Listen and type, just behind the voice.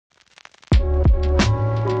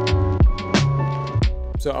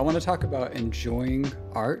So I want to talk about enjoying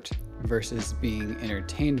art versus being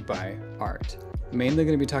entertained by art. Mainly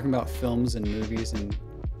going to be talking about films and movies and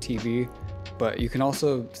TV, but you can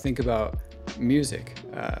also think about music,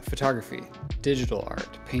 photography, digital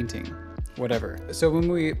art, painting, whatever. So when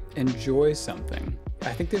we enjoy something,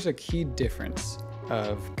 I think there's a key difference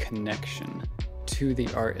of connection to the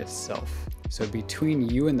art itself. So between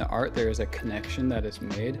you and the art, there is a connection that is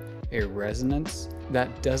made, a resonance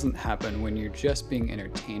that doesn't happen when you're just being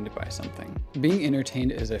entertained by something. Being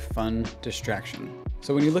entertained is a fun distraction.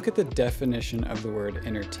 So when you look at the definition of the word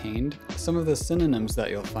entertained, some of the synonyms that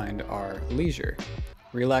you'll find are leisure,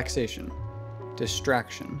 relaxation,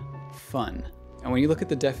 distraction, fun. And when you look at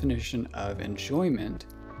the definition of enjoyment,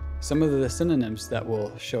 some of the synonyms that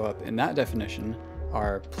will show up in that definition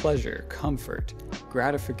are pleasure, comfort,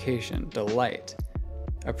 gratification, delight,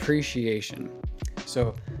 appreciation.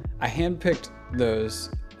 So I handpicked those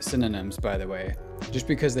synonyms, by the way, just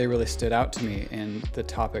because they really stood out to me in the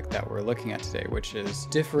topic that we're looking at today, which is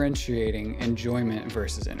differentiating enjoyment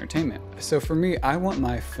versus entertainment. So for me, I want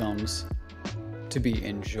my films to be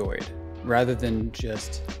enjoyed rather than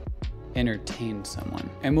just entertain someone.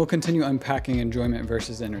 And we'll continue unpacking enjoyment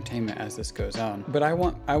versus entertainment as this goes on. But I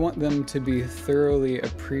want them to be thoroughly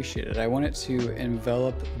appreciated. I want it to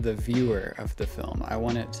envelop the viewer of the film. I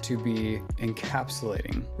want it to be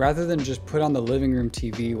encapsulating rather than just put on the living room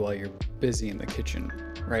TV while you're busy in the kitchen,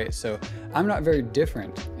 right? So I'm not very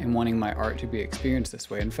different in wanting my art to be experienced this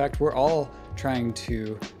way. In fact, we're all trying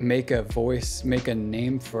to make a voice, make a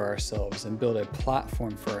name for ourselves and build a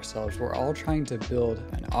platform for ourselves. We're all trying to build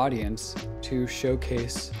an audience to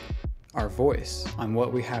showcase our voice on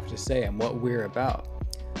what we have to say and what we're about.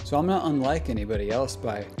 So I'm not unlike anybody else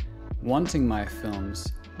by wanting my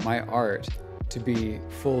films, my art, to be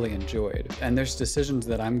fully enjoyed. And there's decisions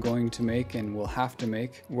that I'm going to make and will have to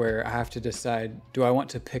make where I have to decide, do I want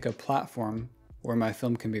to pick a platform where my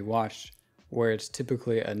film can be watched where it's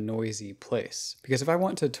typically a noisy place? Because if I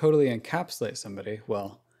want to totally encapsulate somebody,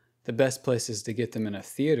 well, the best place is to get them in a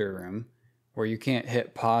theater room where you can't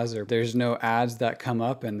hit pause or there's no ads that come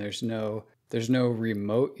up and there's no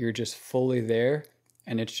remote. You're just fully there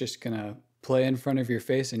and it's just gonna play in front of your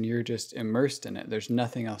face and you're just immersed in it. There's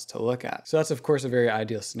nothing else to look at. So that's of course a very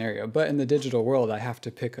ideal scenario, but in the digital world, I have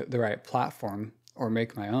to pick the right platform or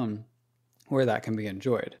make my own where that can be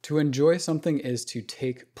enjoyed. To enjoy something is to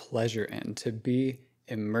take pleasure in, to be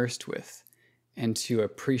immersed with, and to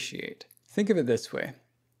appreciate. Think of it this way.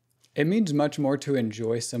 It means much more to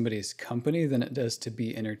enjoy somebody's company than it does to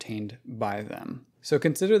be entertained by them. So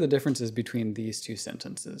consider the differences between these two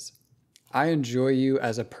sentences. I enjoy you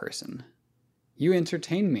as a person. You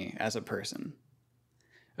entertain me as a person.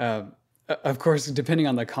 Of course, depending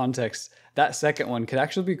on the context, that second one could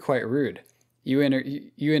actually be quite rude. You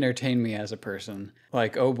entertain me as a person.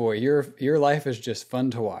 Like, oh boy, your life is just fun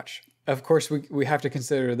to watch. Of course, we have to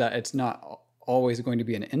consider that it's not always going to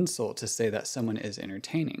be an insult to say that someone is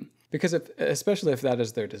entertaining. Because especially if that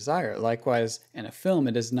is their desire. Likewise, in a film,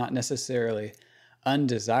 it is not necessarily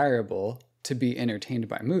undesirable to be entertained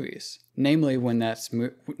by movies. Namely when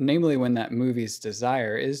that movie's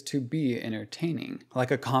desire is to be entertaining,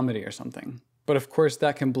 like a comedy or something. But of course,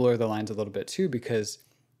 that can blur the lines a little bit too, because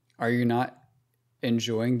are you not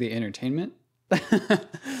enjoying the entertainment?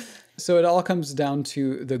 So it all comes down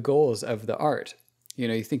to the goals of the art. You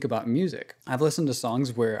know, you think about music. I've listened to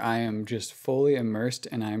songs where I am just fully immersed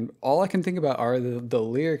and all I can think about are the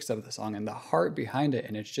lyrics of the song and the heart behind it.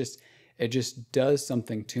 And it just does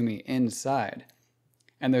something to me inside.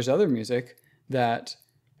 And there's other music that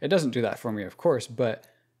it doesn't do that for me, of course, but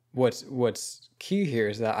what's key here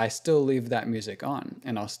is that I still leave that music on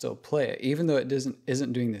and I'll still play it, even though it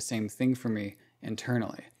isn't doing the same thing for me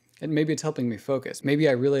internally. And maybe it's helping me focus. Maybe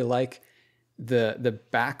I really like the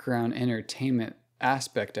background entertainment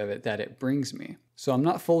aspect of it that it brings me. So I'm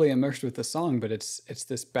not fully immersed with the song, but it's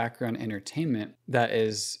this background entertainment that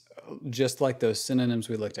is just like those synonyms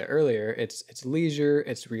we looked at earlier. It's leisure,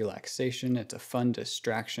 it's relaxation, it's a fun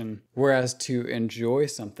distraction. Whereas to enjoy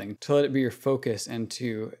something, to let it be your focus and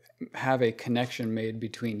to have a connection made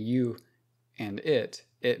between you and it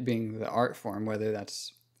being the art form, whether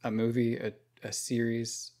that's a movie, a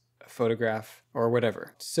series, a photograph, or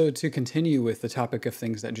whatever. So to continue with the topic of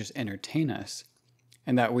things that just entertain us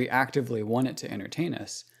and that we actively want it to entertain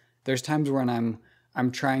us, there's times when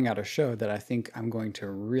I'm trying out a show that I think I'm going to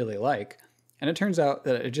really like, and it turns out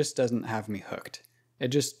that it just doesn't have me hooked.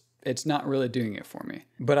 It's not really doing it for me.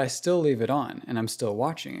 But I still leave it on and I'm still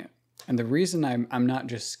watching it. And the reason I'm not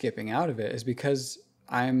just skipping out of it is because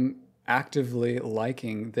I'm actively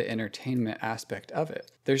liking the entertainment aspect of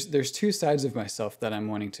it. There's two sides of myself that I'm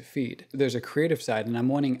wanting to feed. There's a creative side, and I'm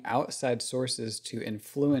wanting outside sources to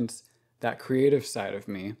influence that creative side of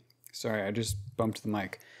me. Sorry, I just bumped the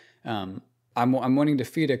mic. I'm wanting to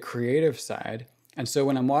feed a creative side. And so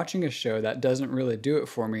when I'm watching a show that doesn't really do it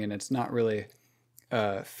for me, and it's not really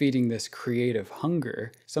feeding this creative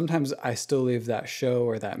hunger, sometimes I still leave that show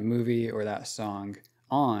or that movie or that song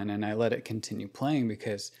on, and I let it continue playing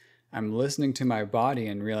because I'm listening to my body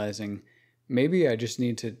and realizing maybe I just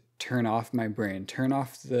need to turn off my brain, turn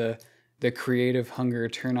off the creative hunger,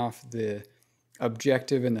 turn off the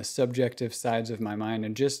objective and the subjective sides of my mind,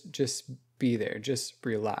 and just be there, just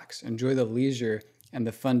relax, enjoy the leisure and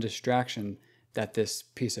the fun distraction that this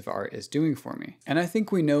piece of art is doing for me. And I think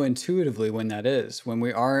we know intuitively when that is, when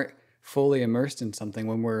we aren't fully immersed in something,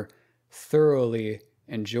 when we're thoroughly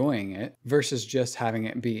enjoying it versus just having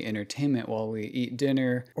it be entertainment while we eat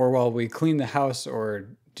dinner or while we clean the house or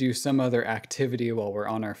do some other activity while we're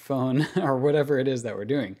on our phone or whatever it is that we're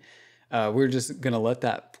doing. We're just going to let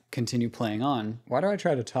that continue playing on. Why do I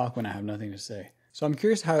try to talk when I have nothing to say? So I'm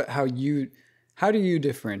curious how do you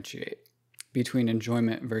differentiate between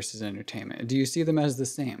enjoyment versus entertainment? Do you see them as the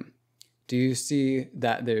same? Do you see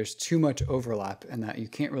that there's too much overlap and that you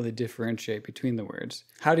can't really differentiate between the words?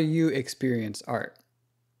 How do you experience art?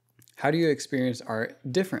 How do you experience art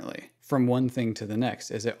differently from one thing to the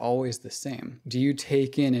next? Is it always the same? Do you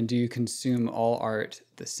take in and do you consume all art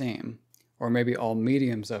the same? Or maybe all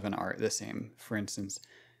mediums of an art the same? For instance,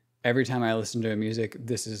 every time I listen to a music,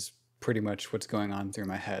 this is pretty much what's going on through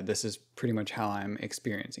my head. This is pretty much how I'm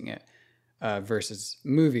experiencing it. Versus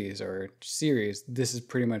movies or series, this is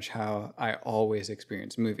pretty much how I always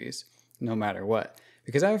experience movies, no matter what.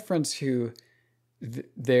 Because I have friends who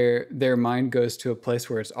their mind goes to a place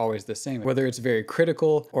where it's always the same, whether it's very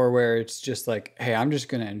critical or where it's just like, hey, I'm just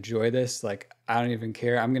gonna enjoy this. Like, I don't even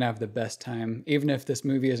care. I'm gonna have the best time. Even if this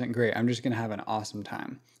movie isn't great, I'm just gonna have an awesome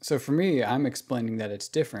time. So for me, I'm explaining that it's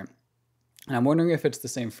different. And I'm wondering if it's the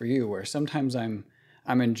same for you, where sometimes I'm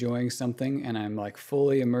enjoying something and I'm like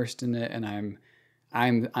fully immersed in it and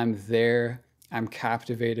I'm there, I'm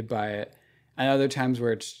captivated by it. And other times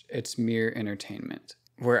where it's mere entertainment,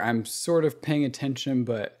 where I'm sort of paying attention,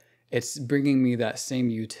 but it's bringing me that same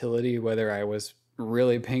utility, whether I was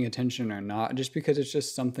really paying attention or not, just because it's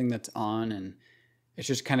just something that's on and it's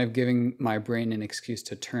just kind of giving my brain an excuse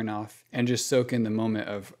to turn off and just soak in the moment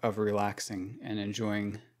of relaxing and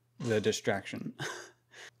enjoying the distraction.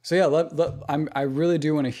 So yeah, I really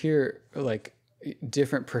do want to hear like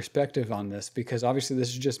different perspective on this, because obviously this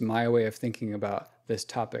is just my way of thinking about this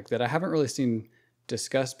topic that I haven't really seen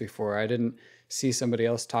discussed before. I didn't see somebody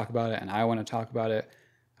else talk about it and I want to talk about it.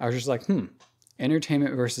 I was just like,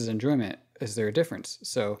 entertainment versus enjoyment, is there a difference?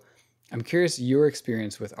 So I'm curious your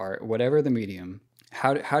experience with art, whatever the medium.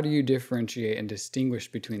 How do you differentiate and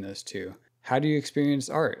distinguish between those two? How do you experience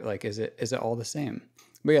art? Like, is it all the same?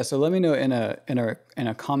 But yeah, so let me know in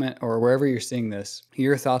a comment or wherever you're seeing this,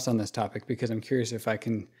 your thoughts on this topic, because I'm curious if I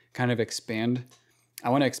can kind of expand. I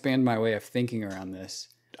want to expand my way of thinking around this.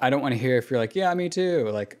 I don't want to hear if you're like, yeah, me too.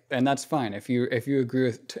 Like, and that's fine. If you agree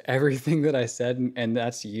with everything that I said and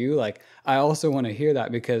that's you, like, I also want to hear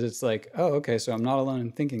that, because it's like, oh, okay, so I'm not alone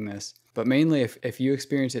in thinking this. But mainly if you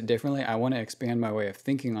experience it differently, I want to expand my way of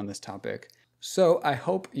thinking on this topic. So I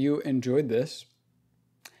hope you enjoyed this.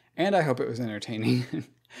 And I hope it was entertaining.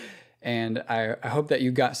 And I hope that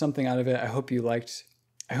you got something out of it. I hope you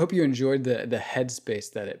enjoyed the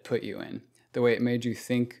headspace that it put you in, the way it made you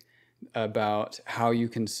think about how you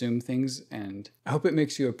consume things. And I hope it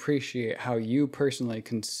makes you appreciate how you personally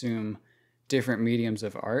consume different mediums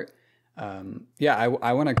of art. I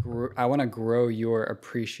want to grow your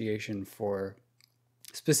appreciation for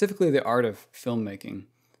specifically the art of filmmaking,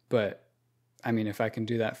 but I mean, if I can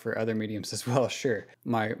do that for other mediums as well, sure.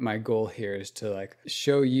 My goal here is to like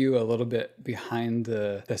show you a little bit behind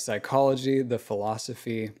the psychology, the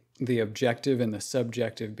philosophy, the objective and the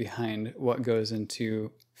subjective behind what goes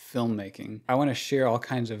into filmmaking. I want to share all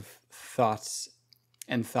kinds of thoughts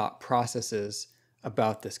and thought processes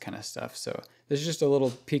about this kind of stuff. So this is just a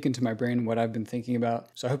little peek into my brain, what I've been thinking about.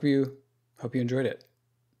 So I hope you enjoyed it.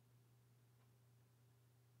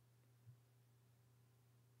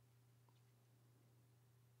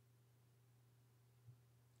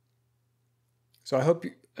 So I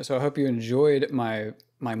hope you enjoyed my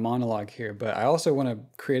monologue here, but I also want to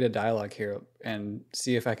create a dialogue here and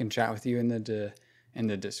see if I can chat with you in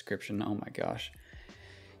the description. Oh my gosh.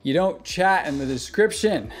 You don't chat in the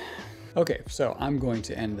description. Okay, so I'm going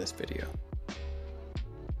to end this video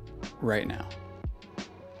right now.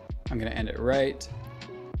 I'm going to end it right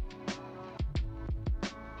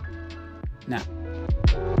Now,